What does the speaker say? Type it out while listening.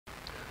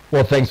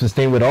Well, thanks for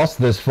staying with us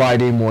this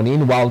Friday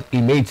morning. While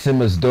it may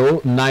seem as though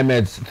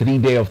NIMED's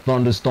 3-day of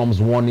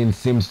thunderstorms warning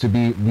seems to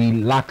be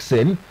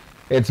relaxing,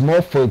 it's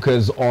more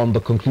focused on the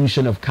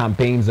conclusion of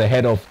campaigns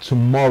ahead of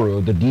tomorrow,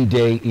 the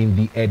D-Day in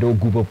the Edo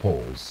Guber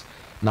polls.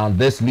 Now,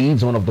 this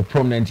leads one of the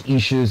prominent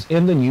issues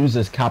in the news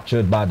as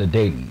captured by the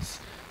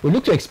dailies. We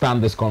look to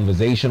expand this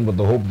conversation with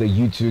the hope that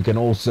you too can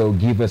also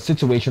give a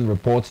situation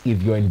report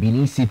if you're in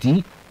Benin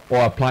City or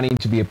are planning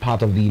to be a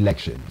part of the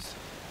elections.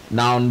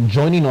 Now,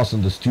 joining us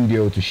in the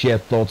studio to share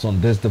thoughts on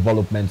these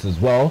developments as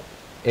well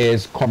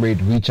is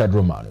Comrade Richard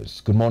Romanus.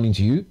 Good morning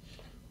to you.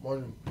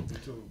 Morning.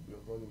 Good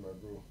morning, my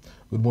bro.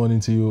 Good morning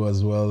to you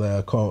as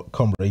well,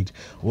 comrade.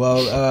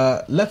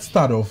 Well, let's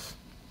start off.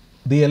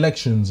 The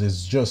elections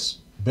is just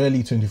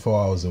barely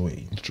 24 hours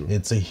away. True.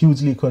 It's a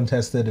hugely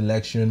contested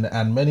election,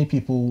 and many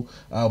people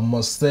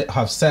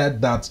have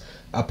said that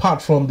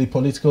apart from the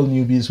political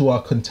newbies who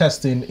are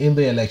contesting in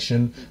the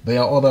election,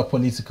 there are other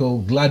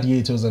political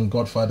gladiators and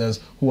godfathers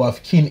who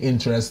have keen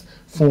interest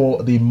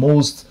for the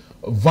most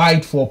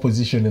vied for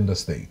position in the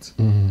state.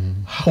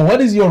 What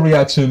is your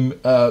reaction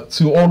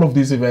to all of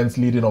these events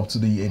leading up to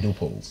the Edo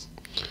polls?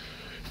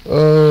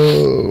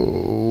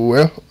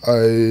 Well,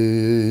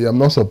 I am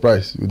not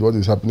surprised with what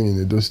is happening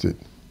in Edo State.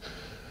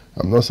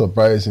 I'm not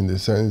surprised in the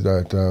sense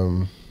that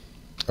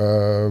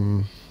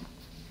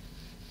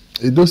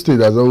Edo State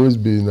has always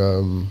been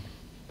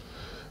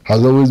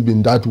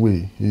that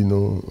way, you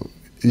know,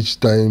 each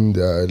time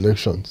there are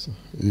elections,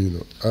 you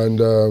know.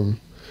 And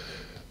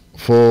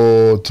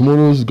for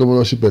tomorrow's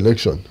governorship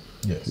election,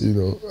 yes, you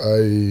know,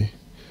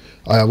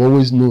 I have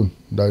always known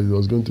that it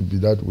was going to be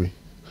that way.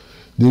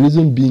 The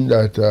reason being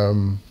that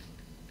in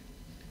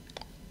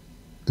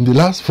the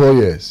last 4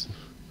 years,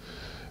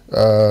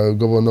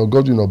 Governor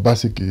Godwin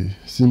Obaseki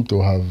seemed to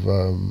have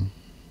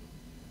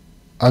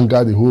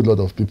angered a whole lot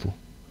of people,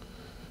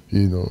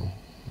 you know,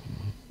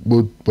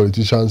 both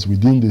politicians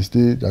within the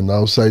state and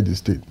outside the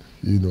state,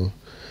 you know.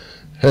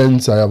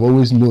 Hence, I have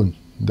always known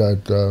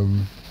that a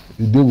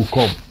day will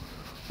come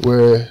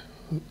where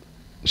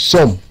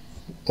some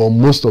or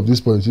most of these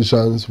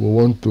politicians will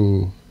want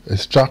to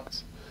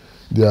extract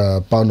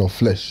their pound of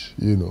flesh,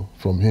 you know,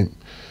 from him.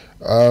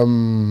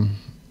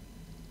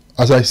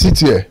 As I sit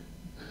here,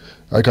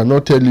 I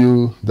cannot tell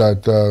you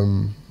that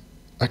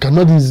I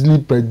cannot easily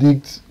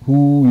predict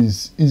who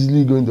is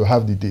easily going to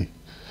have the day,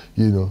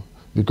 you know,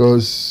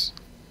 because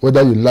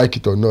whether you like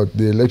it or not,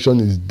 the election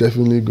is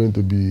definitely going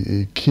to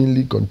be a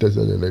keenly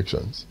contested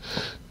elections.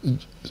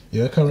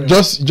 Yeah, correct.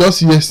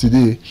 Just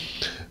yesterday,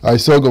 I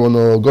saw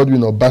Governor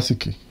Godwin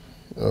Obaseki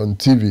on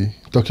TV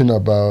talking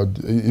about,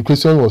 a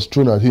question was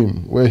thrown at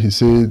him where he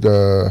said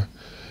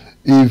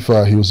if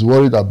he was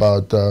worried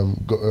about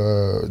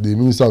the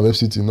Minister of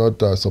FCT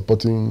not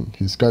supporting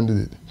his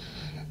candidate.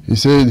 He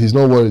said he's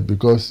not worried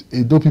because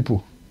Edo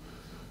people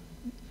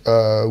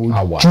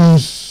would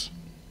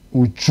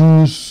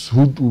choose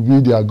who will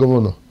be their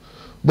governor.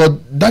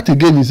 But that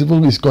again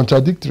is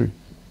contradictory.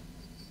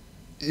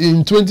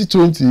 In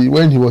 2020,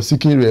 when he was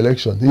seeking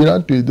re-election, he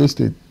ran to Edo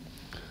State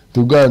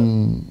to go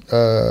and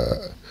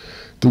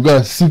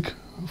seek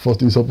for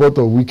the support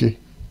of Wike.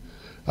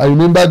 I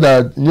remember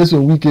that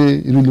Nyesom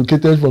Wike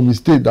relocated from his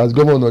state as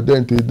governor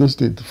then to Edo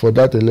State for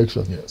that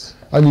election. Yes.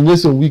 And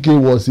Nyesom Wike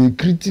was a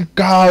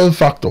critical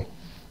factor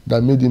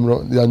that made him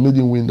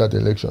win that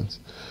elections.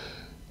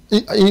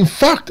 In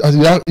fact,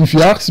 if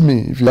you ask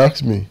me,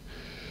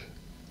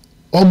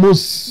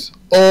 almost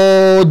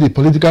all the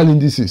political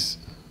indices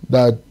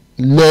that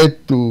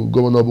led to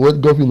Governor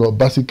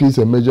Obaseki's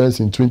emergence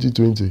in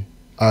 2020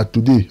 are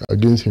today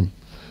against him.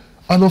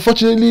 And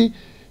unfortunately,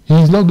 he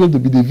is not going to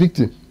be the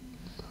victim.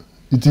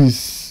 It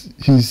is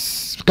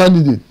his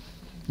candidate,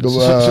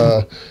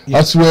 Aswe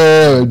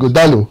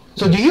Godalo.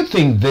 So do you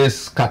think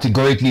this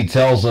categorically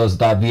tells us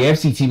that the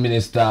FCT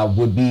minister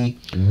would be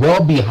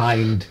well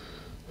behind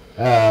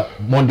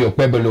Monday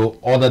Okpebolo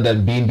other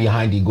than being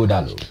behind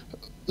Igodalo?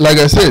 Like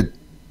I said,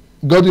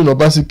 Godwin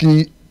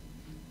Obaseki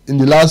in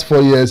the last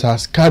 4 years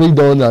has carried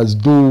on as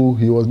though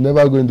he was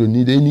never going to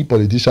need any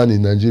politician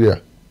in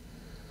Nigeria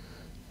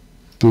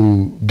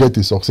to get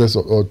his successor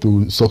or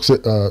to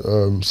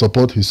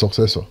support his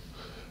successor.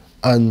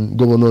 And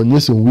Governor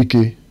Nyesom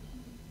Wike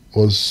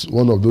was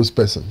one of those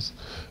persons,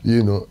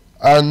 you know.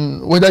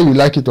 And whether you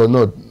like it or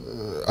not,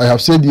 I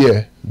have said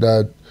here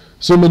that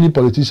so many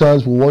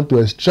politicians will want to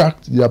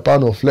extract their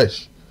pound of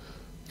flesh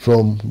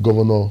from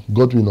Governor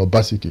Godwin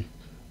Obaseki.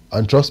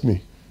 And trust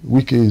me,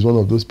 Wike is one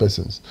of those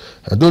persons.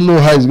 I don't know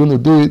how he's going to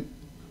do it,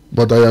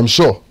 but I am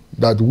sure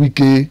that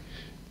Wike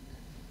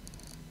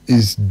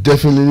is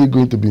definitely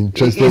going to be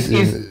interested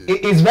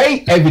it's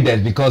very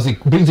evident because it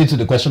brings into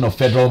the question of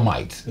federal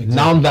might. Exactly.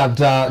 Now that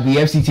the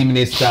FCT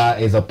minister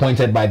is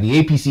appointed by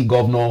the APC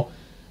governor,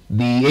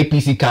 the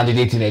APC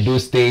candidate in Edo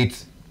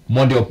State,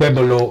 Monday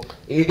Okpebolo,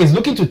 is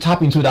looking to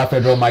tap into that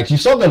federal might. You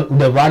saw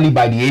the rally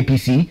by the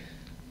APC,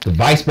 the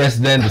vice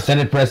president, the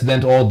senate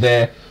president, all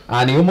there,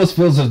 and it almost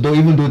feels as though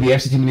even though the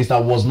FCT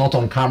minister was not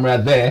on camera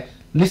there,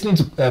 listening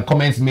to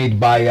comments made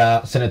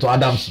by Senator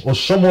Adams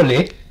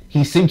Oshomole,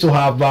 he seemed to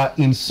have,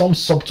 in some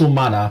subtle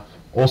manner,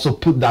 also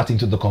put that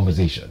into the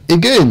conversation.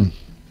 Again,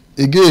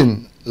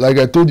 like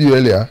I told you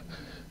earlier,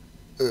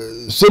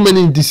 so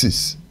many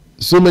indices,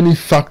 so many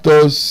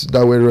factors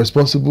that were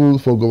responsible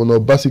for Governor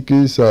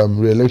Obasiki's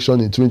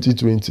re-election in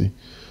 2020.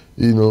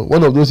 You know,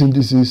 one of those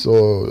indices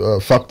or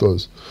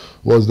factors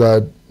was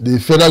that the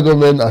federal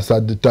government, as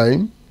at the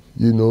time,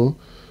 you know,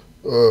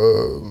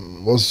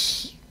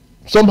 was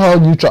somehow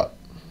neutral.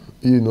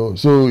 You know,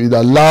 so it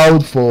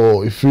allowed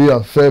for a free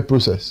and fair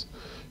process.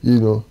 You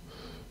know,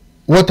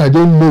 what I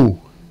don't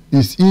know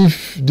is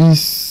if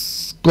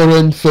this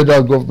current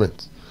federal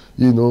government,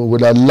 you know,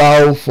 would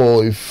allow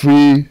for a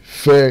free,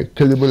 fair,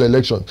 credible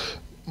election.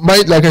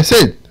 Like I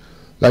said,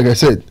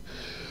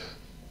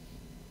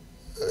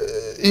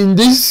 in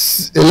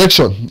this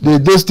election, the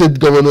Edo State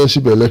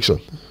governorship election,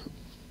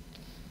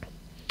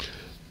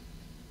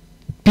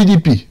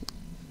 PDP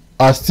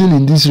are still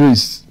in this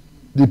race.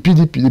 The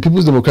PDP, the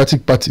People's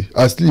Democratic Party,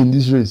 are still in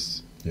this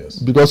race. Yes.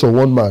 Because of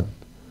one man,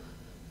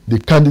 the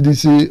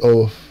candidacy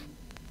of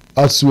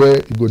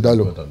Asue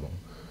Ighodalo.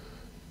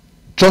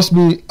 Trust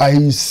me,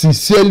 I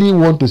sincerely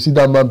want to see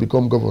that man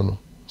become governor.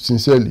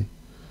 Sincerely.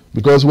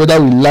 Because whether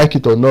we like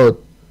it or not,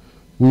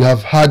 we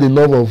have had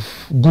enough of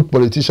good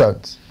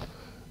politicians.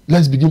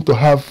 Let's begin to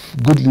have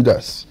good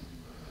leaders.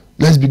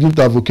 Let's begin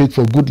to advocate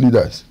for good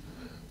leaders.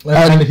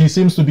 And he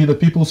seems to be the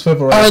people's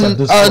favorite at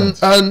this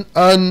point.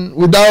 And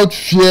without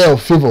fear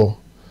of favor,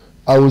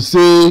 I would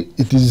say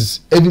it is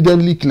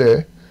evidently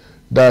clear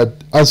that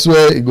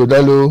Asue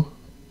Ighodalo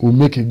will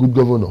make a good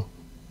governor.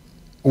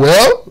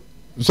 Well,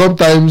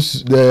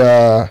 sometimes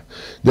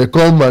they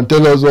come and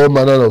tell us all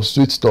manner of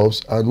sweet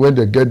stuffs, and when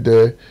they get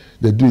there,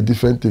 they do a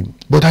different thing.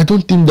 But I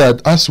don't think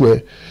that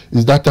Asue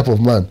is that type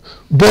of man.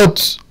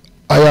 But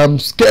I am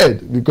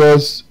scared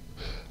because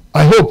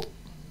I hope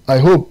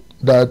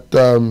that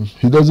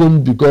he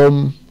doesn't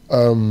become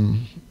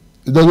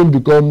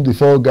the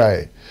fall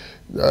guy.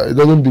 He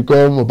doesn't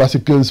become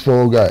Obasiki's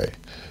fall guy.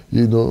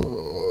 You know,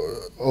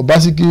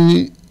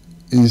 Obasiki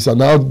is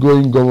an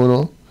outgoing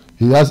governor.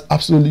 He has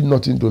absolutely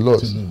nothing to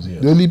lose.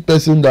 Yes. The only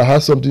person that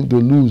has something to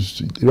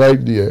lose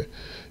right there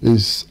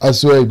is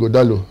Asue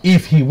Ighodalo.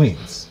 If he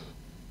wins.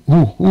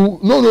 No.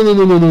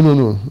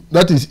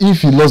 That is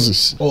if he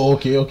loses. Oh,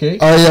 okay.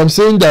 I am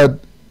saying that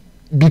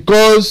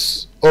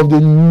because of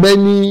the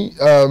many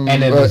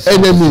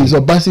enemies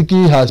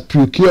Obasiki has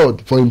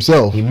procured for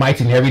himself, he might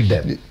inherit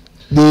them.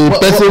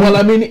 Well,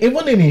 I mean,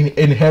 even in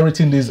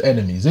inheriting these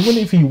enemies, even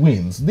if he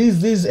wins,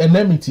 this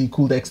enmity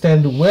could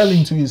extend well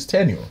into his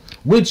tenure,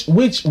 which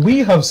we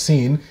have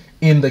seen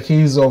in the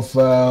case of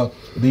the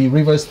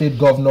Rivers State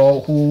governor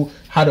who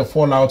had a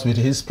fallout with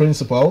his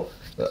principal,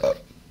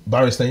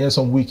 Barrister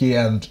Nyesom Wike,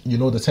 and you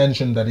know the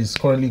tension that is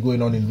currently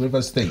going on in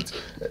Rivers State.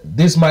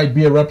 This might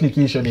be a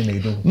replication in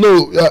Edo.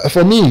 No,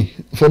 for me,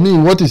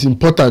 what is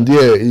important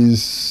here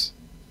is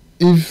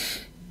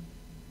if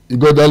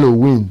Ighodalo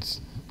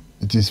wins,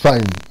 it is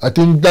fine. I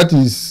think that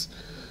is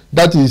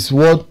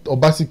what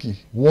Obasiki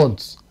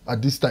wants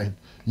at this time.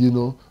 You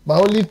know, my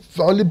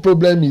only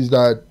problem is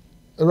that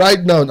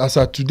right now, as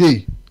at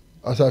today,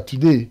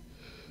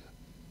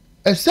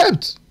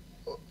 except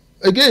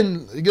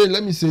again,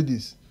 let me say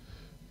this: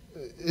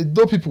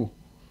 Edo people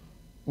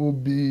will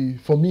be,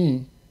 for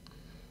me,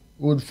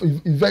 will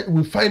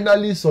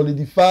finally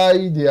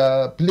solidify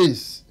their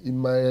place in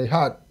my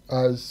heart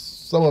as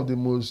some of the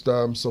most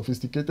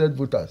sophisticated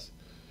voters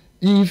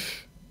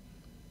if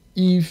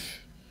Asue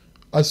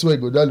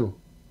Ighodalo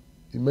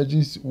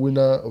emerges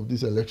winner of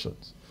these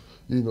elections.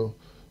 You know,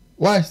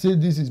 why I say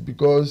this is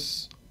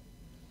because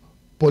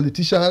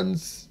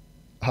politicians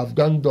have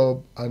ganged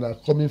up and are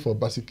coming for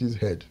Obasiki's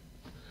head.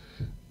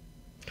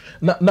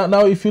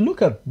 Now, if you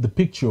look at the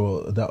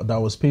picture that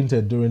was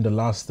painted during the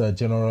last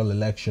general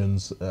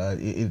elections,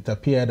 it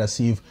appeared as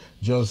if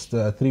just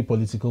 3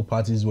 political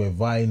parties were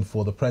vying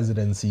for the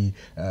presidency: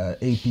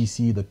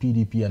 APC, the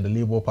PDP, and the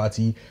Labour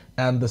Party,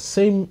 and the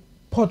same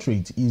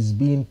portrait is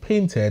being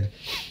painted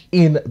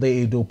in the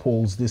Edo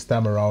polls this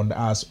time around,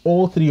 as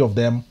all 3 of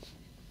them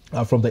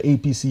are from the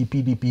APC,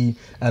 PDP,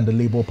 and the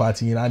Labour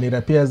Party, and it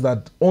appears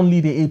that only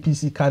the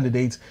APC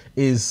candidate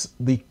is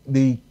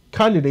the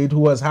candidate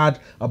who has had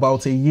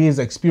about a year's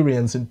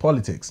experience in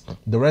politics.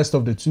 The rest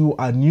of the 2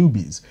 are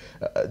newbies.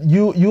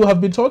 You have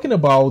been talking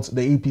about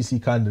the APC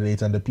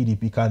candidate and the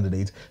PDP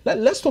candidate.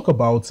 Let's talk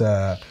about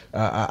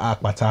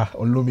Akpata,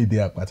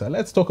 Olumide Akpata.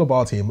 Let's talk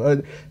about him.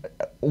 A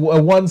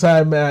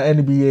one-time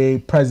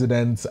NBA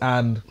president,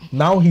 and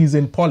now he's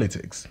in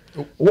politics.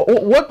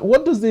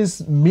 What does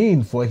this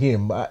mean for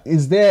him?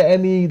 Is there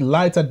any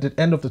light at the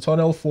end of the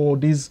tunnel for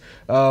this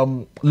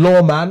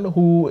lawman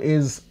who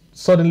is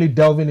suddenly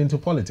delving into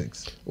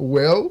politics?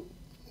 Well,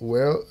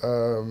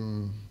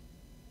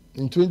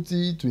 in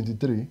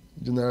 2023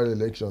 general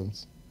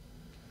elections,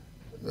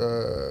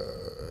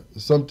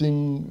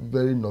 something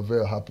very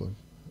novel happened,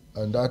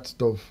 and that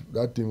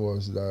thing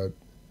was that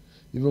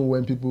even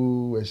when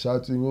people were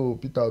shouting, "Oh,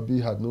 Peter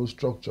Obi had no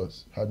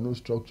structures,"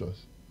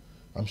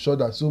 I'm sure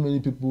that so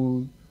many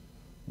people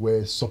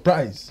were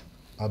surprised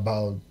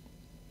about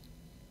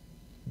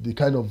the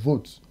kind of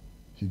votes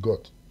he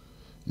got.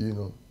 You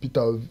know,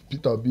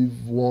 Peter Obi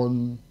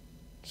won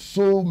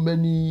so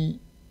many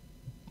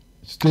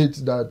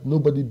states that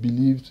nobody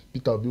believed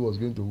Peter Obi was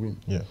going to win.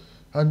 Yeah.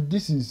 And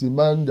this is a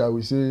man that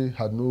we say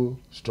had no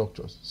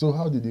structures. So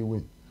how did he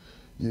win?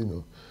 You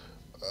know,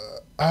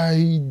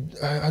 I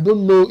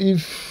don't know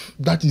if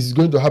that is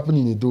going to happen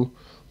in Edo,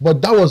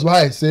 but that was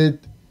why I said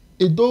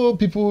Edo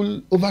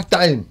people over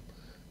time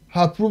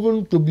have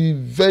proven to be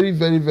very,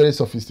 very, very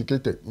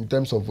sophisticated in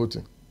terms of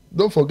voting.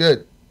 Don't forget,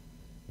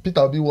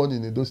 Peter Obi won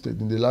in Edo State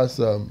in the last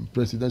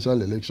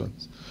presidential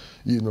elections,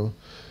 you know.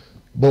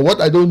 But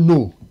what I don't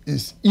know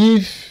is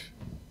if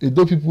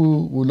Edo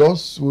people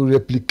will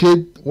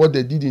replicate what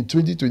they did in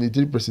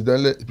 2023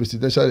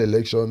 presidential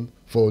election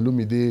for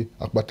Olumide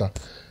Akpata.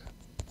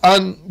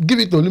 And give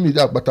it to Olumide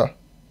Akpata.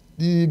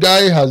 The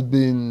guy has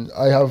been,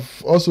 I have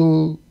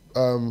also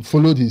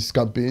followed his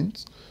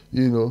campaigns,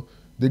 you know.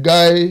 The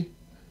guy,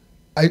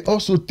 I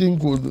also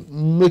think would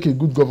make a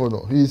good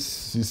governor. His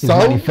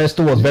sound,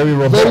 manifesto was very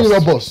robust. Very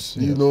robust,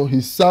 you know.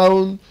 His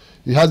sound,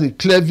 he has a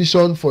clear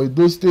vision for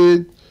Edo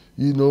State,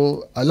 you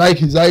know. I like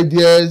his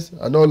ideas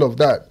and all of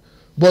that.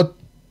 But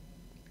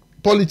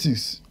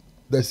politics,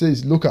 they say,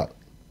 is local,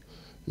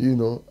 you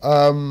know.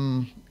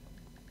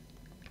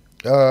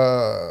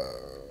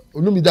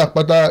 Olumide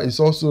Akpata is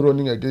also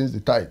running against the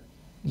tide.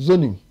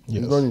 Zoning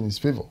is not in his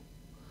favor,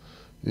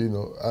 you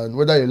know. And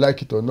whether you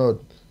like it or not,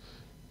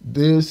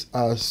 these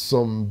are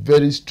some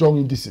very strong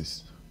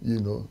indices, you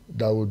know,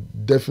 that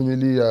would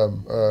definitely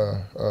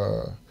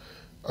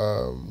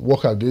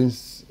work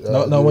against.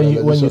 Now when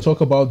you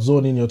talk about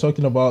zoning, you're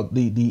talking about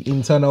the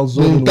internal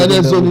zoning. The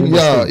internal zoning,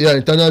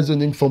 internal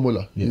zoning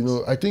formula. Yes. You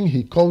know, I think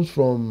he comes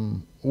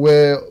from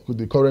where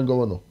the current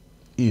governor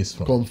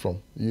come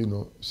from. You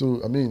know,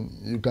 so I mean,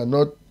 you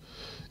cannot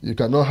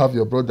have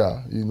your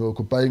brother, you know,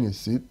 occupying a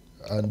seat,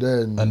 and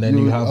then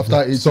you have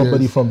after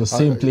somebody from the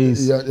same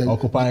place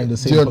occupying the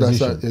same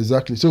position.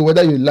 Exactly. So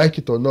whether you like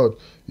it or not,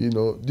 you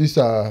know, these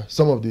are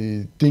some of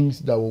the things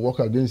that will work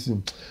against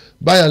him.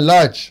 By and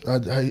large,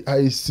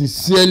 I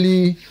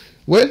sincerely,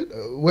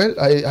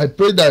 I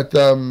pray that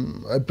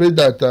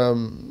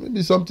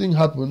maybe something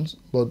happens,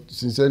 but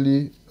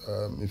sincerely,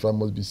 if I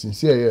must be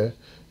sincere here,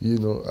 you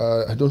know,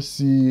 I don't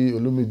see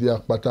Olumide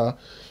Akpata.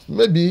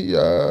 Maybe,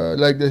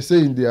 like they say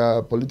in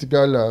their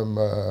political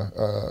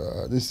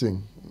this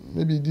thing,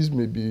 maybe this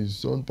may be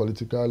his own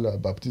political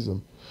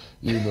baptism.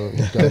 You know,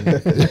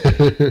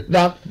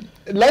 now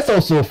let's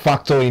also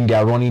factor in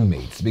their running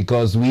mates,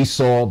 because we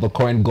saw the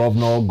current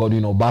governor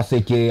Godwin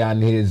Obaseki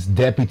and his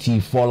deputy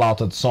fall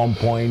out at some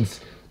points.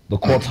 The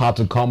courts had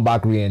to come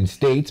back,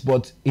 reinstate.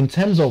 But in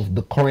terms of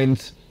the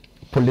current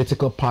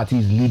political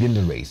parties leading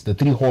the race, the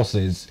three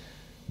horses,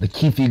 the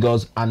key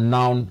figures are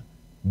now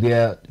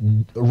their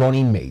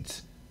running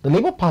mates. The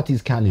Labour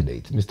Party's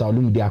candidate, Mr.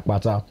 Olumide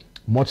Akpata,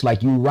 much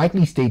like you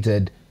rightly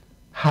stated,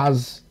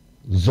 has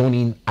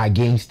zoning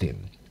against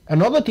him.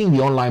 Another thing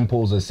the online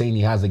polls are saying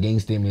he has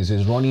against him is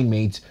his running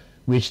mate,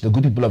 which the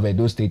good people of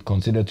Edo State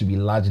consider to be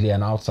largely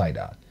an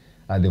outsider.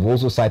 And they've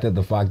also cited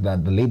the fact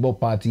that the Labour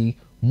Party,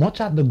 much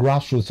at the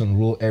grassroots and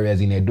rural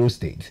areas in Edo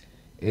State,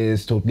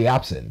 is totally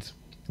absent.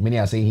 Many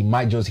are saying he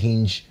might just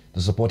hinge the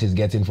support he's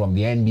getting from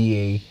the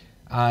NBA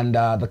and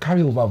the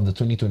carryover of the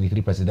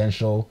 2023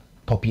 presidential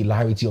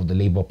popularity of the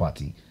Labour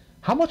Party.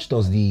 How much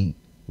does the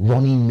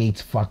running mate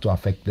factor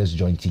affect this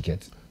joint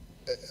ticket?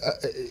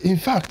 In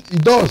fact,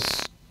 it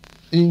does.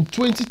 In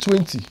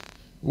 2020,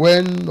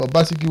 when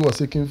Obaseki was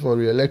seeking for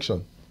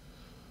re-election,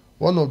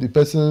 one of the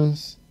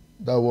persons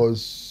that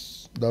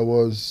was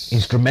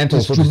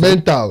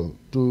instrumental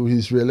to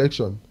his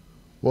re-election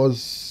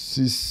was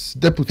his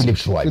deputy,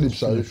 Philip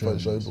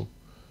Shaibu.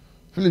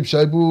 Philip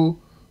Shaibu,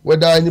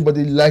 whether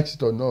anybody likes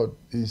it or not,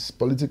 is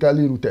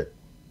politically rooted.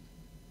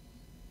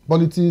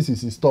 Politics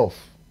is his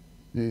stuff.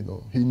 You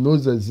know, he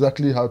knows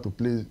exactly how to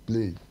play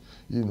it.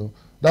 You know,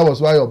 that was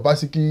why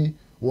Obaseki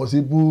was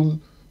able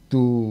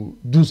to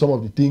do some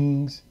of the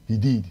things he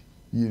did.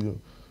 You know,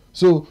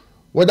 so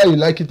whether you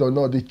like it or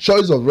not, the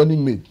choice of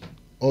running mate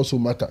also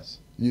matters.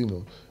 You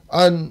know,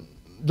 and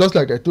just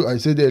like I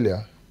said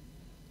earlier,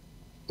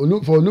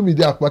 for Olumide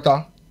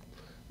Akpata,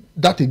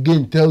 that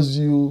again tells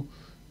you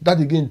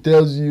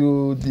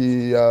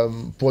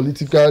the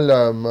political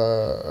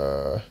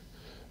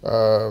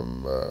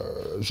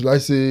should I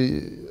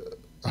say,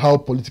 how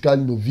political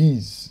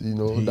novice, you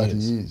know,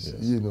 he is.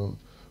 Yes. You know,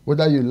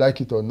 whether you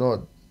like it or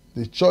not,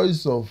 the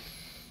choice of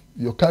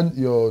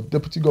your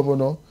deputy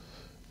governor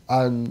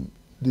and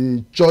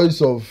the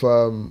choice of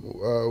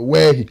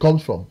where he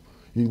comes from,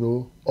 you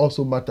know,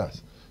 also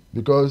matters.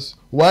 Because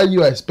while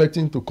you are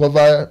expecting to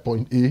cover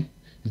point A,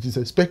 it is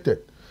expected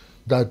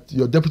that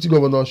your deputy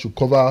governor should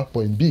cover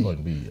point B.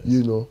 Yes.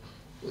 You know,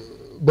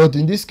 but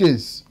in this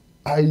case,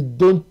 I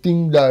don't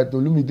think that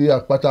Olumide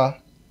Akpata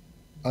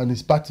and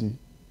his party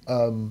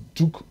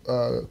took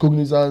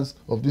cognizance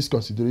of this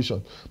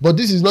consideration. But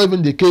this is not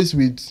even the case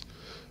with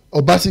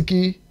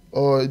Obaseki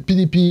or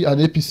PDP and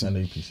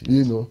APC.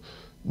 You know,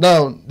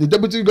 Now, the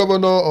deputy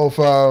governor of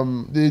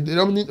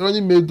the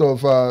running mate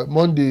of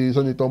Monday,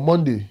 Senator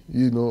Monday,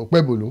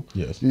 Kwebolo,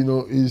 Yes.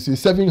 is a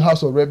serving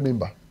House of Rep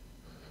member.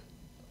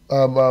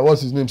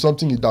 What's his name?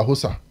 Something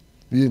Idahosa,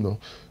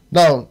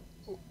 Now,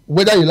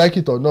 whether you like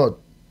it or not,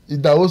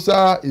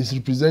 Idahosa is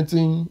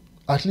representing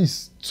at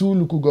least 2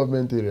 local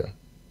government areas.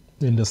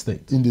 In the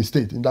state. In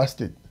that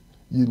state,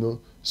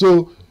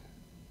 So,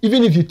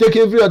 even if you take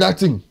every other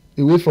thing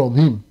away from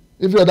him,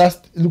 every other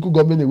local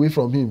government away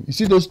from him, you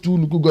see those 2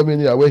 local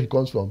government areas where he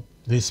comes from.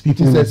 It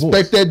is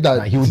expected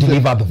that he will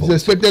deliver the vote.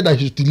 It's expected that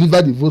he should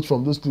deliver the vote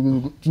from those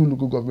 2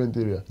 local government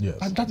areas. Yes.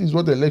 And that is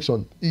what the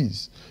election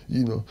is.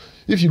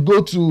 If you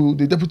go to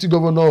the deputy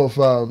governor of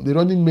the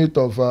running mate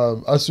of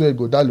Asue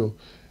Godalo,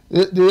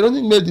 the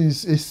running mate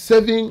is a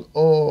serving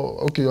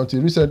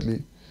until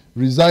recently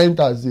resigned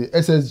as the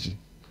SSG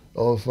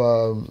of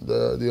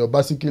the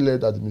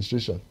Obaseki-led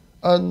administration.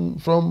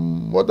 And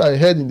from what I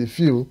heard in the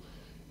field,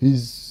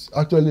 he's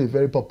actually a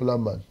very popular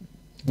man.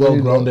 Well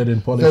grounded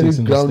in politics.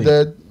 Very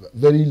grounded,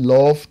 very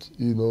loved,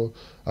 and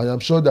I'm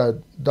sure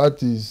that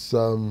is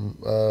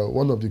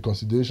one of the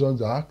considerations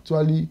that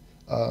actually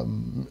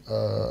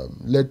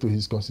led to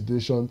his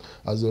consideration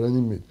as a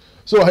running mate.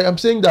 So I am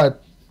saying that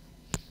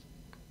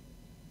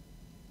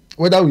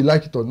whether we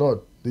like it or not,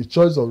 the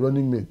choice of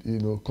running mate,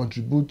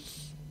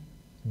 contributes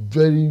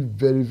very,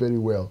 very, very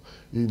well,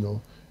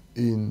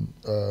 in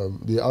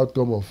the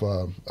outcome of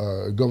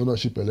a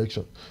governorship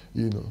election,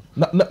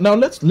 Now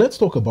let's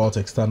talk about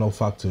external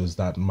factors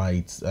that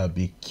might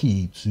be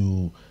key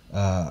to,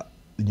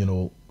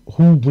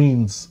 who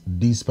wins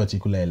this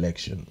particular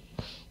election.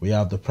 We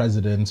have the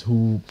president,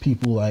 who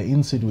people are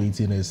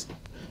insinuating is,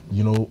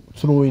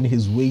 throwing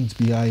his weight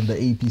behind the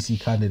APC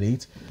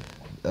candidate.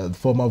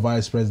 Former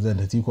Vice President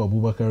Atiku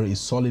Abubakar is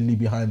solidly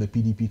behind the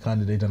PDP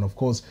candidate, and of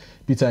course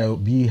Peter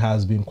Obi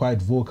has been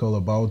quite vocal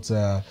about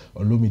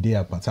Olumide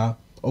Apata.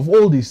 Of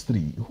all these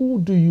 3,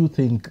 who do you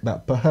think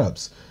that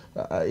perhaps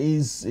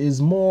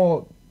is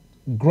more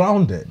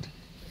grounded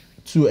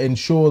to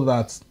ensure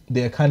that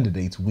their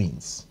candidate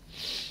wins?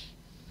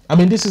 I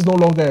mean, this is no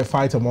longer a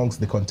fight amongst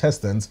the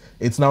contestants,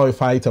 it's now a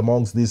fight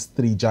amongst these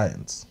 3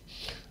 giants.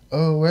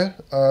 Oh, well,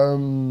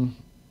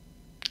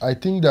 I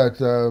think that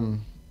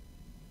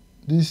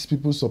these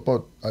people's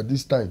support at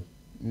this time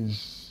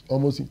is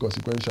almost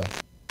inconsequential.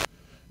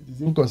 It is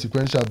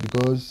inconsequential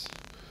because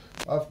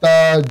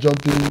after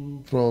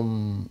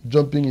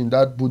jumping in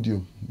that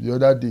podium the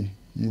other day,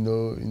 in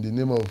the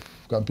name of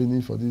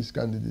campaigning for this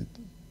candidate,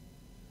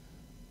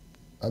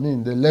 I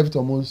mean, they left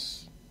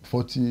almost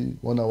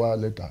 41 hours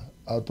later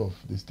out of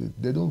the state.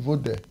 They don't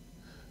vote there.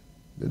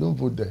 The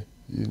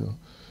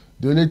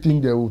only thing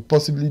they would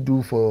possibly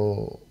do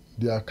for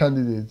their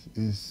candidate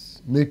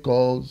is make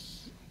calls,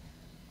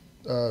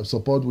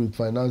 support with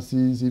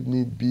finances if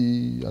need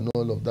be, and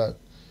all of that.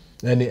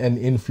 And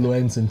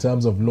influence in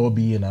terms of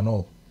lobbying and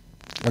all.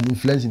 And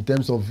influence in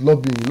terms of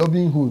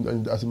lobbying who?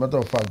 And as a matter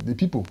of fact, the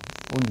people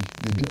only,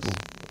 people.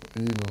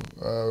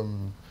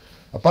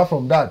 Apart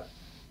from that,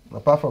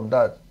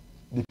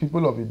 the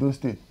people of Edo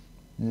State,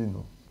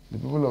 the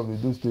people of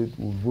Edo State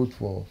will vote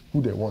for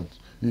who they want,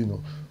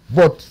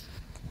 But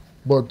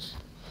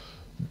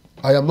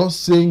I am not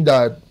saying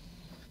that,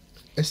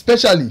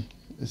 especially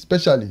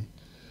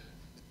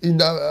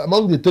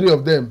among the 3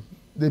 of them,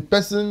 the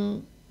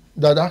person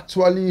that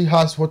actually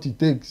has what it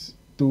takes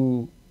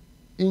to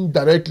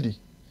indirectly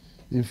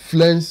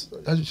influence,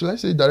 should I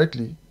say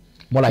directly?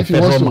 More like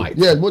federal might.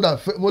 Yeah, more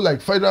like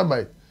federal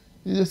might.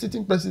 He's a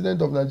sitting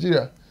president of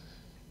Nigeria.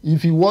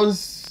 If he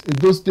wants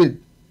Edo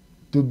State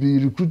to be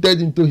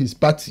recruited into his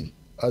party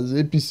as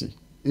APC,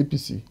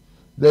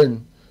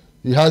 then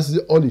he has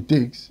all it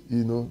takes,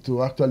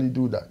 to actually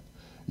do that.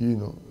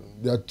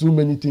 There are too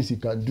many things he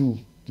can do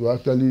to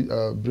actually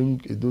bring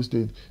Edo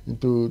State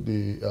into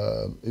the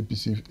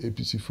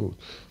APC fold.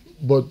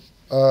 But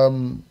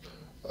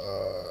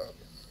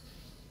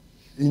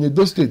in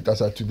Edo State,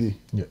 as of today,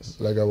 yes,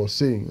 like I was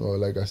saying, or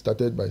like I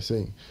started by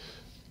saying,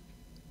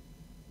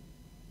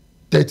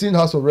 13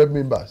 House of Rep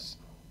members,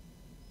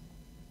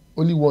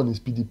 only 1 is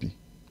PDP.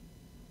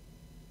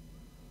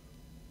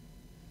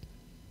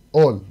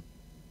 All,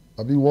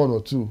 maybe 1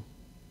 or 2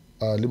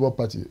 are Labour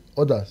Party,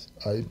 others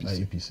are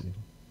APC.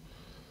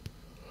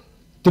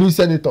 3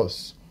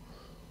 senators,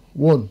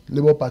 1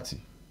 Labour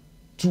Party,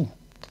 2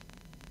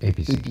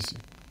 APC.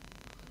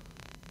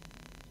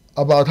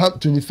 About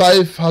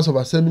 25 House of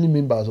Assembly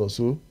members or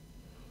so,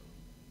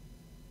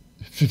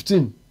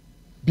 15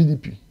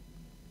 PDP,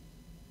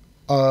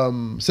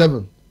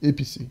 7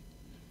 APC,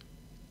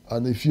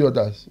 and a few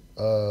others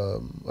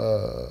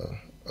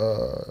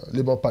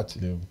Labour Party.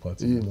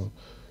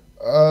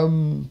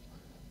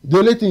 The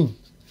only thing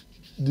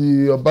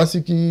the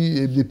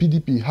Obaseki, the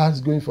PDP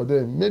has going for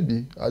them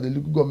maybe are the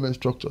local government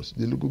structures,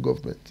 the local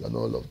government and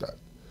all of that.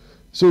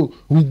 So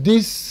with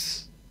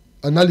this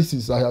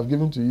analysis I have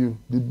given to you,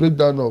 the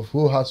breakdown of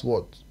who has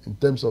what in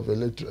terms of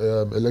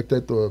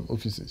elected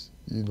offices,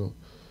 who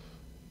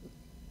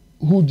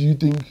do you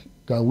think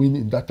can win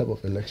in that type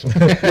of election.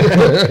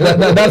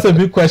 That's a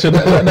big question.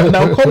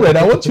 Now, Comrade,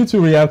 I want you to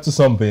react to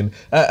something.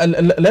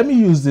 Let me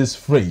use this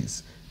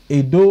phrase,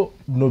 Edo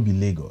no be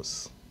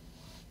Lagos.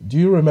 Do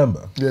you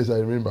remember? Yes, I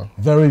remember.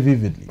 Very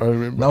vividly. I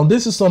remember. Now,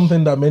 this is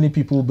something that many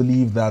people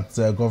believe that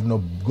Governor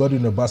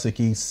Godwin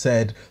Obaseki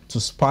said to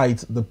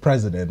spite the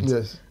president.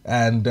 Yes.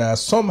 And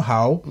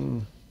somehow,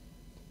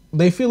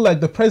 they feel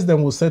like the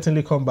president will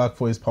certainly come back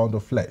for his pound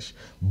of flesh.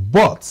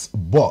 But,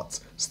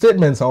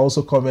 statements are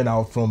also coming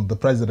out from the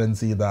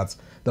presidency that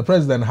the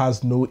president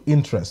has no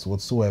interest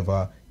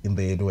whatsoever in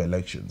the Edo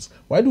elections.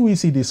 Why do we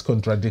see these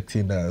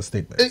contradicting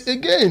statements?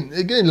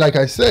 Again, like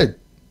I said,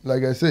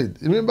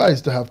 remember I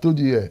have told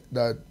you here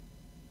that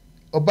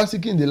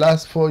Obaseki in the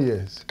last 4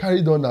 years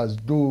carried on as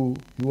though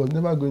he was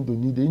never going to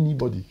need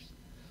anybody,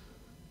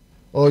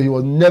 or he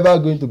was never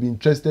going to be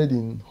interested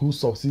in who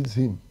succeeds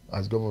him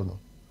as governor.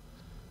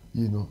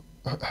 You know,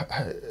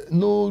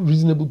 no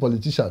reasonable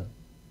politician,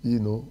 you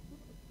know,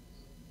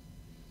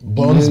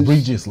 burns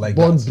bridges like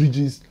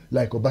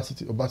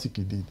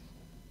Obaseki did.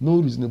 No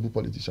reasonable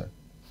politician.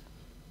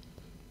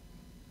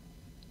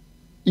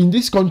 In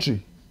this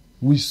country,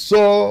 we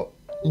saw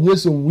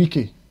Nyesom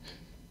Wike,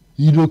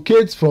 he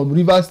relocates from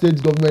Rivers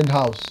State Government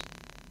House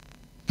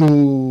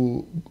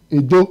to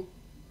Edo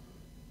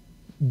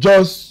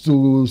just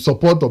to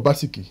support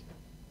Obaseki.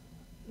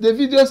 The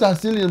videos are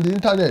still on the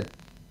internet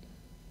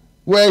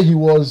where he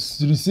was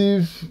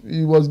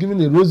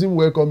given a rosy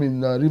welcome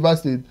in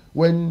Rivers State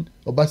when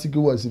Obaseki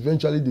was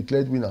eventually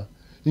declared winner.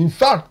 In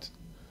fact,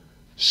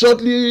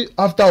 shortly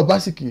after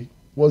Obaseki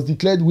was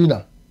declared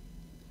winner,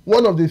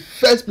 one of the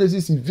first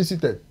places he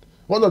visited,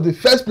 one of the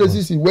first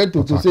places he went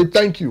to say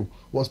thank you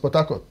was Port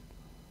Harcourt.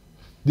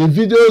 The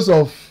videos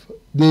of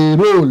the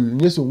role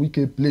Nyesom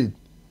Wike played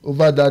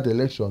over that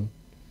election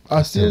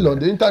are still on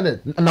the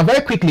internet. Now, very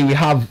quickly, we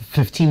have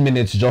 15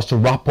 minutes just to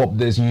wrap up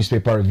this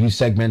newspaper review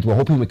segment. We're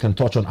hoping we can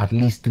touch on at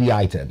least 3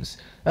 items.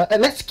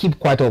 Let's keep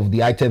quiet of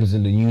the items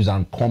in the news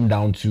and come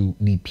down to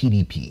the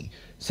PDP,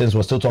 since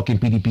we're still talking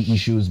PDP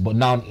issues. But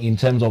now, in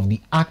terms of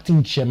the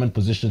acting chairman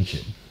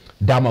positionship,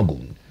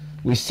 Damagum,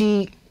 we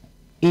see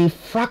a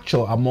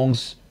fracture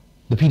amongst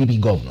the PDP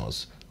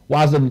governors,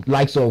 whilst the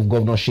likes of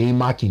Governor Seyi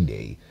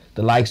Makinde,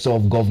 the likes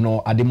of Governor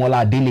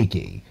Ademola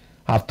Adeleke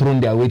have thrown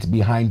their weight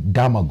behind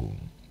Damagum.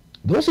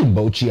 Those in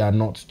Bauchi are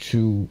not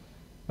too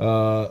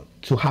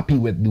happy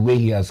with the way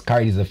he has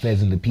carried his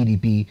affairs in the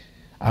PDP,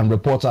 and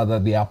reports are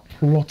that they are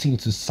plotting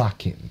to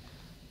sack him.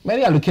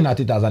 Many are looking at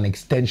it as an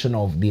extension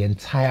of the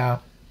entire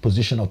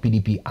position of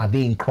PDP. Are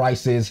they in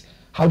crisis?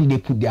 How do they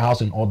put their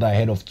house in order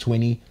ahead of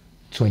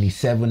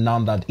 2027 now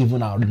that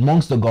even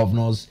amongst the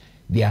governors,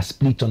 they are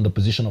split on the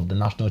position of the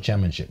national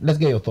chairmanship? Let's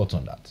get your thoughts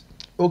on that.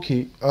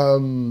 Okay.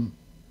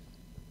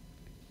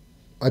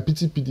 I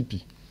pity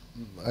PDP.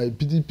 I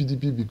pity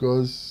PDP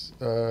because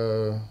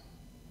the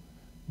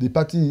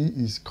party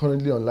is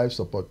currently on life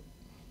support.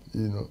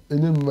 You know,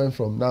 any moment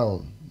from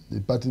now, the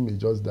party may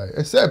just die,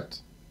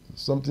 except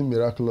something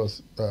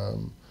miraculous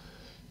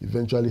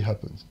eventually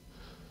happens.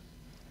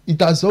 It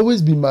has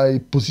always been my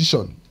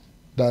position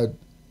that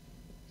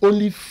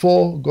only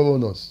 4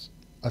 governors,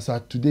 as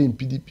at today in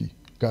PDP,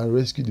 can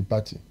rescue the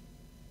party.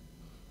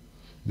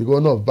 The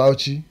governor of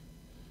Bauchi,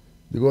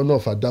 the governor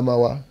of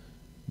Adamawa,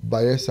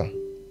 Bayelsa.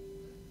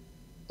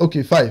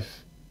 Okay, 5.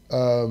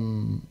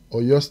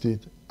 Oyo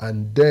State,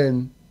 and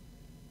then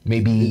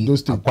maybe Edo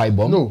State. Akwa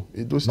Ibom? No,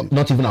 Edo State.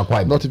 Not even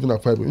Akwa Ibom. Not even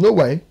Akwa Ibom. You know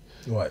why?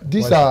 Why?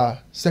 These are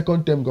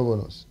second-term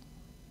governors.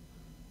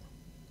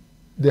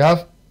 They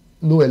have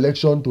no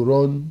election to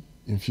run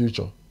in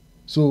future.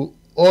 So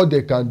all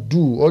they can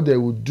do, all they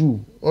would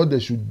do, all they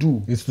should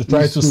do is to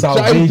try to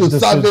salvage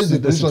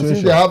the situation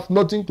since they have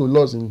nothing to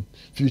lose in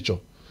future.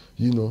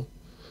 You know,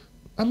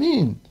 I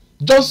mean,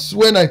 just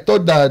when I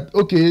thought that,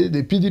 okay,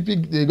 the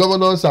PDP, the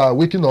governors are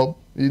waking up,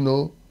 you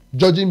know,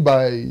 judging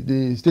by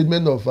the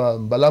statement of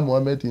Bala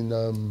Mohammed in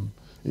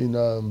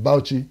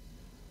Bauchi,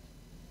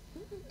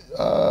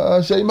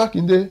 Seyi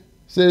Makinde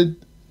said,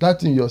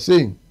 that thing you're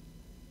saying,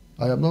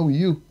 I am not with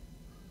you.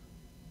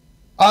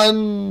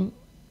 And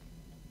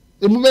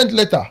a moment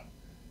later,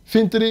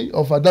 Fintri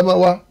of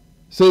Adamawa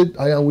said,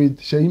 I am with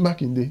Seyi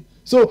Makinde.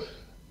 So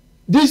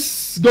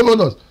these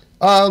governors,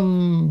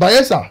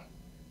 Bayelsa,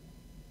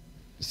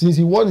 since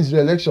he won his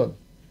re-election,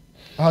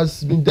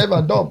 has been deaf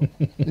and dumb.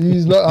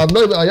 He's not. I'm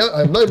not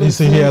even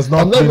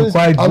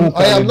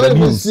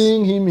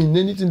seeing him in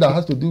anything that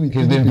has to do with.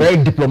 He's been very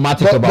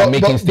diplomatic about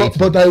making statements.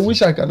 But I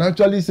wish I can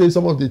actually say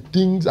some of the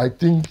things I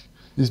think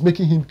is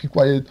making him keep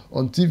quiet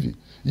on TV.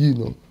 You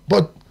know,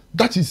 but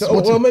that is.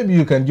 Well, maybe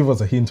you can give us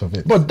a hint of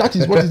it. But that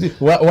is what it is.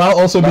 While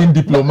also being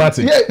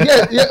diplomatic.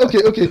 Yeah.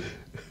 Okay.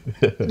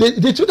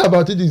 The truth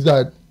about it is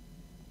that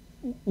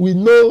we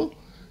know.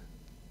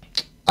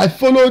 I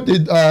followed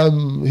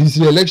his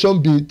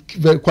re-election bid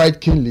quite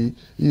keenly,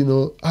 you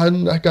know,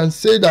 and I can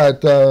say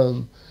that,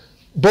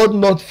 but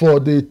not for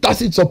the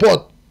tacit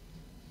support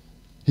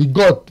he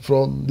got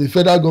from the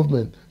federal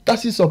government.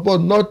 Tacit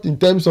support, not in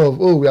terms of,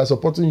 oh, we are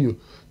supporting you.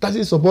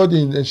 tacit support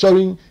in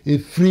ensuring a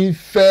free,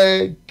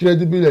 fair,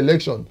 credible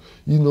election,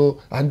 you know,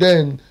 and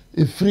then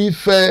a free,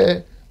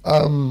 fair,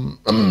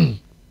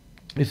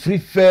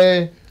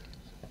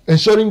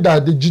 ensuring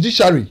that the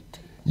judiciary,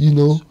 you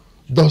know,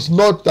 does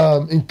not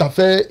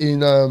interfere in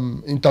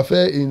the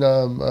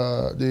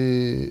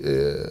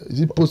is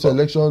it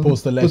post-election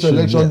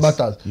yes,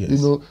 matters. Yes. You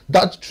know,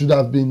 that should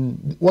have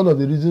been one of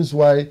the reasons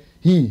why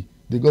he,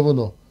 the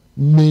governor,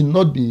 may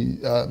not be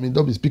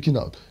speaking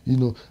out. You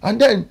know, and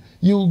then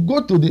you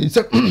go to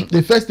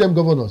the first-term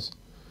governors.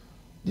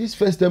 These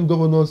first-term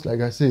governors,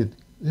 like I said,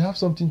 they have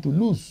something to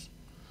lose.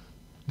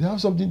 They have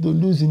something to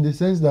lose in the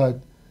sense that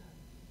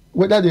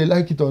whether they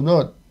like it or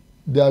not,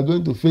 they are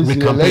going to face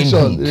the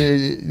election.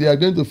 They are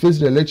going to face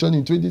the election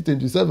in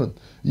 2027.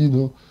 You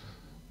know,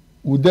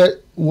 would they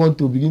want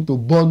to begin to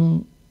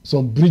burn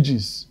some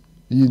bridges,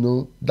 you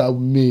know, that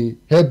may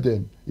help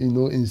them, you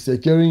know, in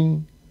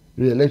securing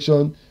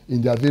re-election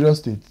in their various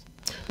states?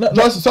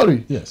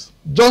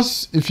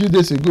 Just a few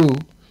days ago,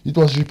 it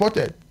was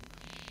reported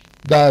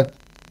that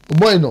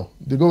Moino,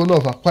 the governor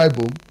of Akwa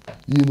Ibom,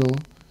 you know,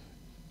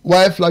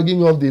 while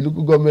flagging off the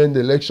local government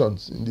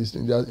elections in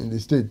the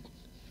state,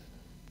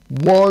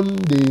 warned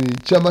the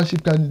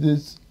chairmanship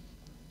candidates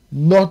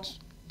not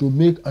to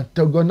make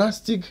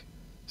antagonistic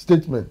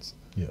statements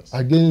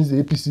against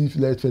the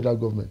APC-led federal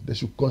government. They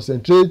should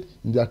concentrate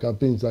in their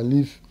campaigns and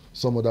leave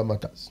some other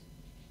matters.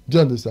 Do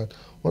you understand?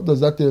 What does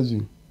that tell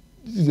you?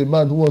 This is a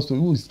man who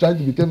is trying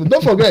to be careful.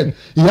 Don't forget,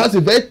 he has a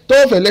very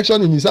tough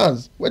election in his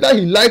hands. Whether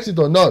he likes it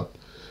or not,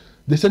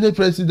 the Senate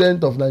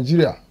President of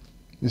Nigeria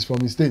is from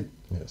his state.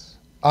 Yes.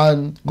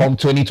 And come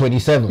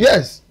 2027.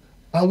 Yes.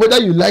 And whether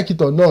you like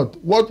it or not,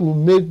 what will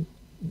make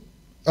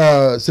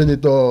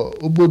Senator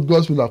Obod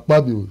Godswill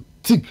Akpabio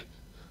tick,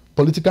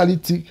 politically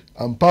tick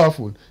and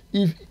powerful,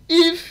 if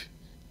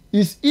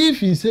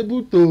he's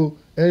able to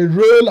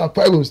enroll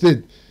Akwa Ibom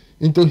State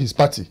into his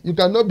party. You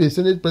cannot be a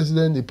Senate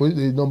President,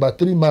 the number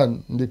 3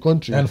 man in the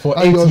country. And for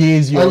 8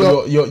 years,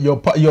 your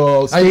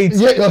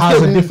state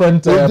has a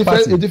different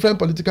party. A different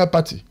political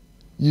party.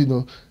 You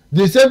know,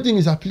 the same thing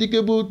is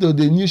applicable to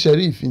the new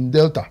sheriff in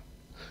Delta.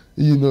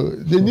 You know,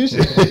 the new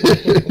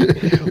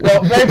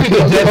well, very quickly,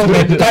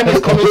 gentlemen, time is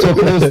coming to a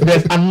close.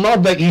 There's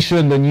another issue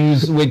in the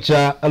news which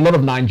a lot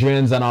of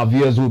Nigerians and our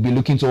viewers will be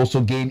looking to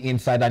also gain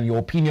insight and your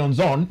opinions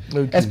on,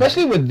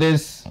 especially with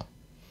this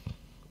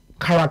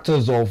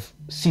characters of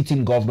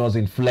sitting governors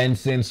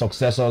influencing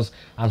successors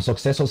and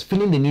successors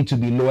feeling the need to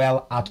be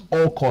loyal at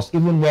all costs,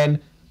 even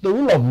when the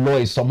rule of law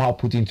is somehow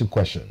put into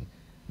question.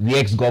 The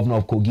ex-governor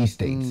of Kogi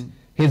State.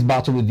 His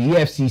battle with the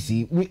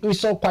EFCC. We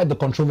saw quite the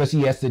controversy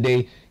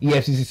yesterday.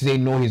 EFCC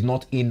saying, no, he's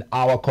not in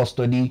our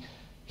custody.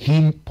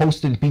 Him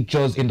posting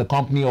pictures in the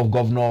company of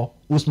Governor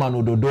Usman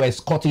Ododo,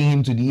 escorting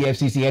him to the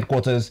EFCC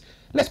headquarters.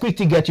 Let's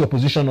quickly get your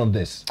position on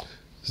this.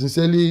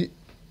 Sincerely,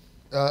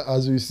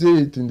 as we say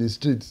it in the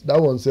streets, that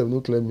one self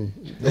no claim me.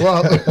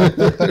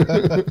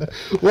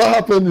 What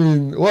happened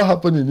in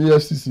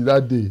EFCC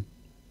that day?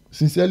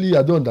 Sincerely,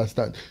 I don't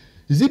understand.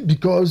 Is it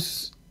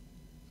because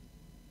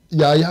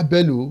Yahaya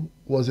Bello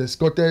was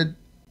escorted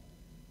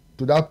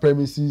to that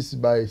premises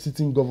by a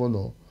sitting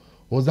governor?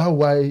 Was that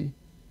why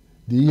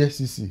the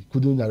EFCC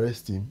couldn't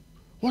arrest him?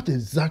 What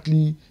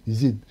exactly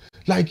is it?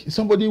 Like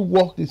somebody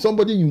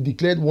you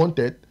declared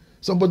wanted,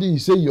 somebody you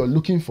say you're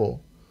looking for,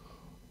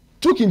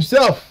 took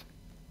himself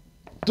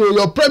to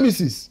your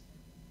premises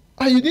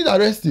and you didn't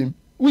arrest him.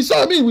 We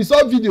saw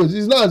videos.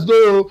 It's not as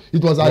though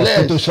it was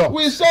alleged.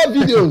 We saw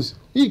videos.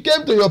 He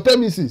came to your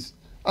premises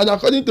and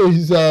according to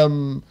his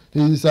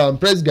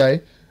press guy,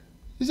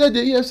 he said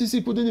the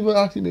EFCC couldn't even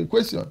ask him a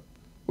question.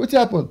 What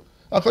happened?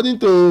 According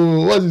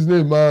to, what's his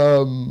name?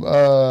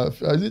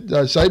 Is it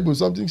Shaibu,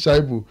 something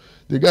Shaibu,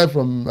 the guy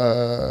from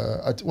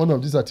one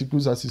of these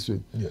articles,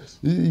 Asiswe. Yes.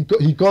 He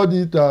called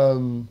it,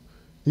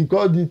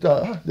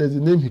 there's a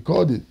name he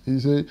called it. He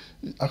said,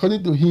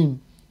 according to him,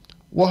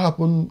 what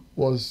happened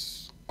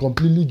was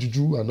completely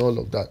juju and all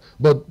of that.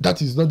 But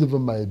that is not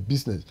even my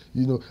business.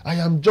 You know, I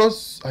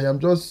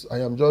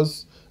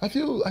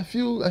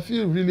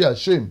feel really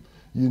ashamed,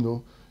 you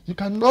know. You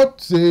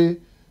cannot say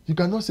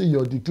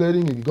you're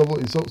declaring a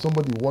governor is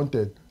somebody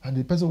wanted and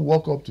the person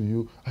walk up to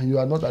you and you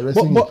are not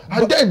arresting him.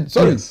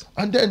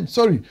 And then,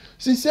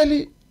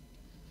 sincerely,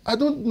 I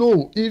don't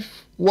know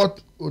if what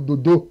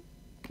Usman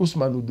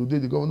Ododo,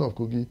 the governor of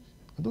Kogi,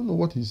 I don't know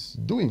what he's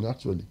doing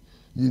actually,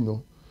 you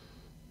know.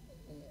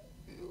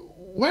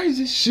 Why is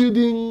he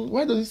shielding?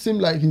 Why does it seem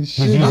like he's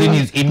using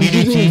his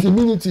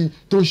immunity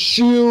to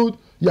shield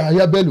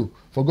Yahaya Bello,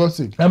 for God's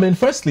sake? I mean,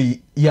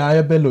 firstly,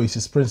 Yahaya Bello is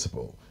his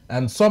principal.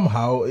 And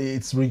somehow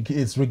it's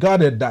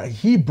regarded that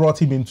he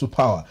brought him into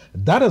power.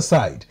 That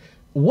aside,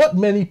 what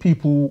many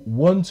people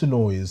want to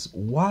know is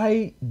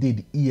why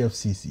did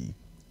EFCC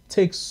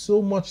take so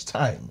much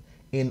time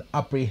in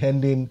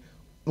apprehending?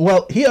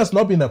 Well, he has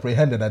not been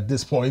apprehended at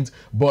this point,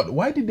 but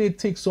why did they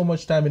take so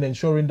much time in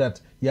ensuring that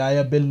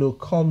Yahaya Bello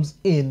comes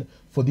in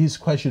for this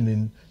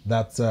questioning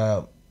that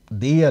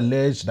they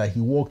allege that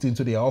he walked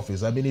into their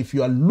office? I mean, if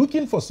you are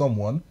looking for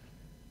someone,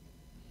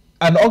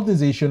 an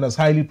organization as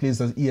highly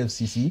placed as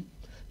EFCC,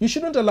 you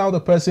shouldn't allow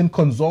the person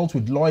consult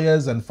with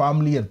lawyers and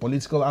family and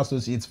political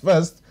associates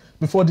first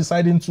before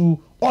deciding to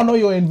honor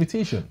your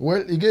invitation.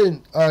 Well,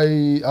 again,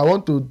 I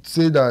want to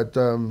say that,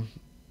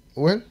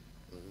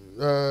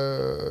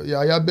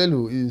 Yahaya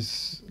Bello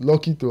is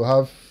lucky to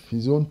have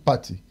his own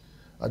party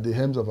at the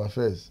helms of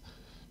affairs.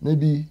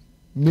 Maybe.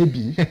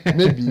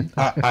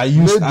 Are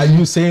you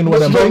saying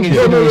what I'm saying?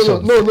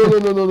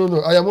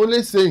 No. I am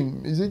only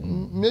saying, is it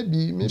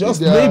maybe just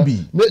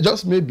maybe,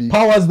 just maybe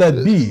powers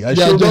that be.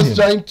 They are just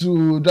trying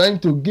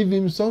to give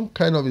him some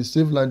kind of a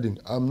safe landing.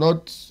 I'm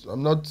not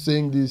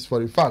saying this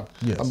for a fact.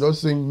 Yes. I'm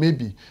just saying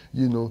maybe,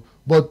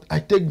 But I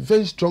take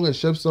very strong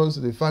exceptions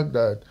to the fact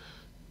that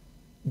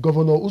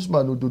Governor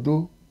Usman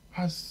Ododo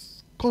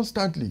has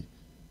constantly,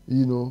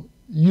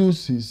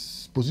 used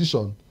his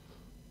position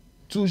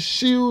to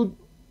shield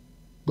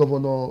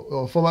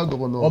former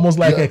governor, almost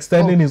like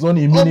extending his own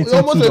immunity to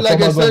the former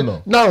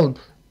governor. Now,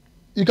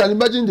 you can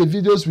imagine the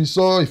videos we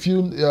saw a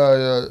few,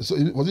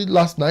 was it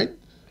last night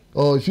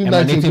or a few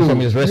nights ago? From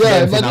his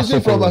residence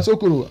emanating from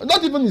Asokoro.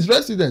 Not even his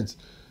residence,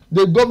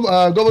 the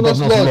governor's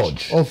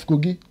lodge of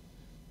Kogi.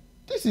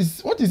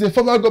 What is a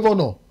former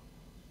governor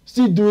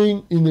still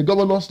doing in the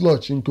governor's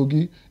lodge in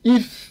Kogi?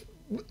 The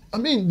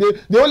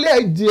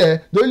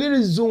only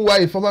reason why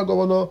a former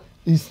governor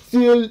is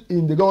still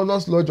in the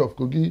governor's lodge of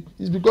Kogi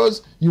is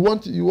because you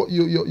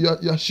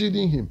are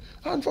shielding him.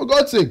 And for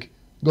God's sake,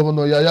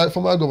 former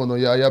Governor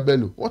Yahaya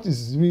Bello, what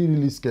is he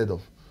really scared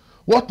of?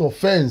 What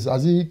offense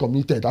has he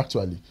committed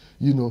actually?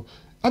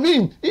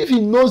 If he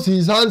knows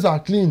his hands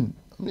are clean,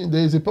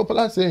 there is a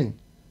popular saying,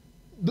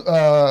 clear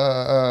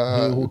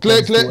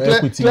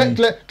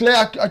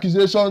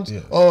accusations,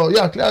 yes.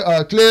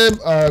 Clear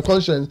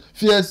conscience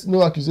fears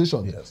no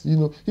accusation. Yes.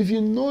 If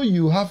you know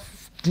you have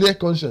clear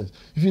conscience,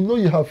 if you know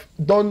you have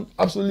done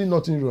absolutely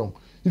nothing wrong,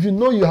 if you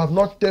know you have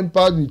not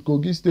tampered with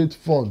Kogi State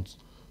funds,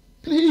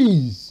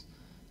 please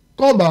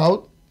come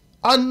out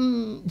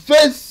and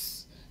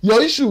face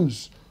your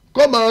issues.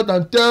 Come out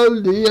and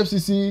tell the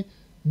EFCC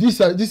this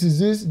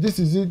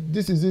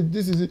is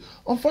it.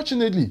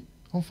 Unfortunately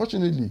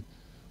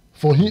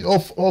for him,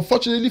 or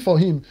fortunately for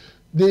him,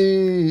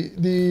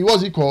 the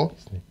what's it called?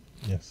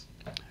 Yes.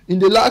 In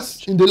the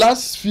last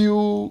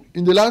few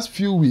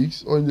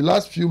weeks or in the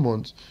last few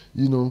months,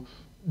 the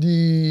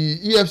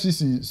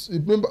EFCC,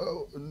 remember,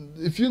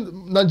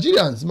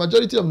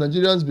 majority of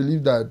Nigerians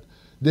believe that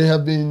they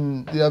have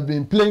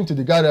been playing to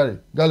the gallery.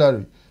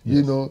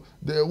 Yes.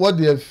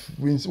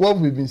 What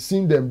we've been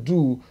seeing them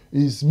do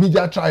is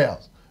media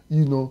trials.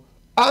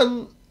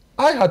 And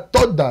I had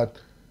thought that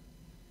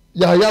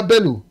Yahaya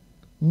Bello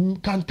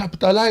can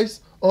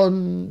capitalize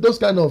on those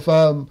kind of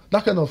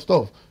that kind of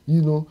stuff.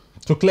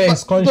 To clear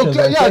his conscience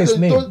and clear his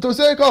name. To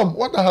say, come,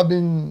 what I have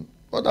been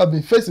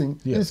facing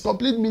is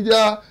complete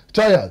media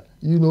trial.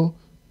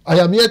 I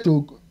am here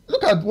to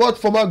look at what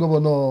former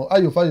Governor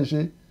Ayo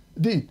Fayose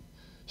did.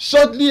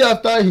 Shortly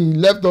after he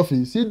left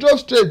office, he drove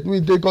straight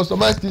with a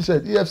customized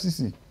T-shirt,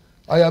 EFCC.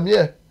 I am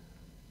here.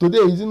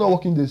 Today, he's not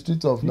walking the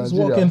streets of Nigeria. He's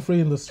walking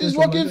free in the streets of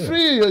Nigeria. He's walking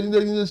free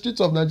in the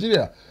streets of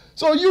Nigeria.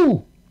 So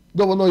you,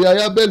 Governor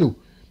Yahaya Bello,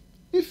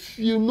 if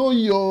you know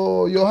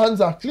your hands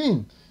are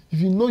clean, if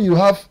you know you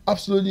have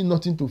absolutely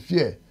nothing to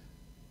fear,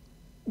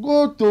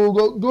 go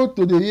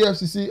to the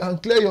EFCC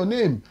and clear your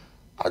name.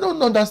 I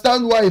don't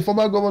understand why a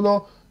former governor,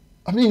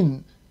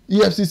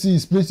 EFCC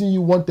is placing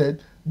you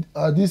wanted.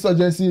 This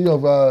agency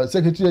of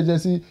secretary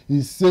agency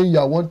is saying you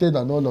are wanted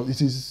and all of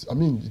it is.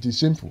 It is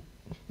shameful.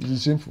 It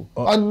is shameful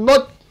and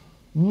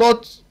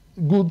not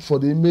good for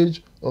the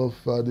image of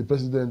the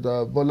President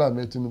Bola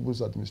Ahmed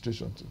Tinubu's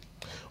administration too.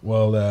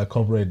 Well,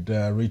 Comrade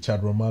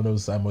Richard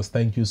Romanus, I must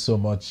thank you so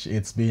much.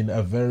 It's been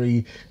a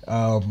very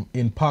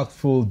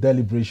impactful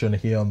deliberation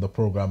here on the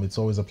program. It's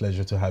always a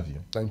pleasure to have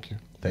you. Thank you.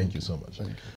 Thank you so much. Thank you.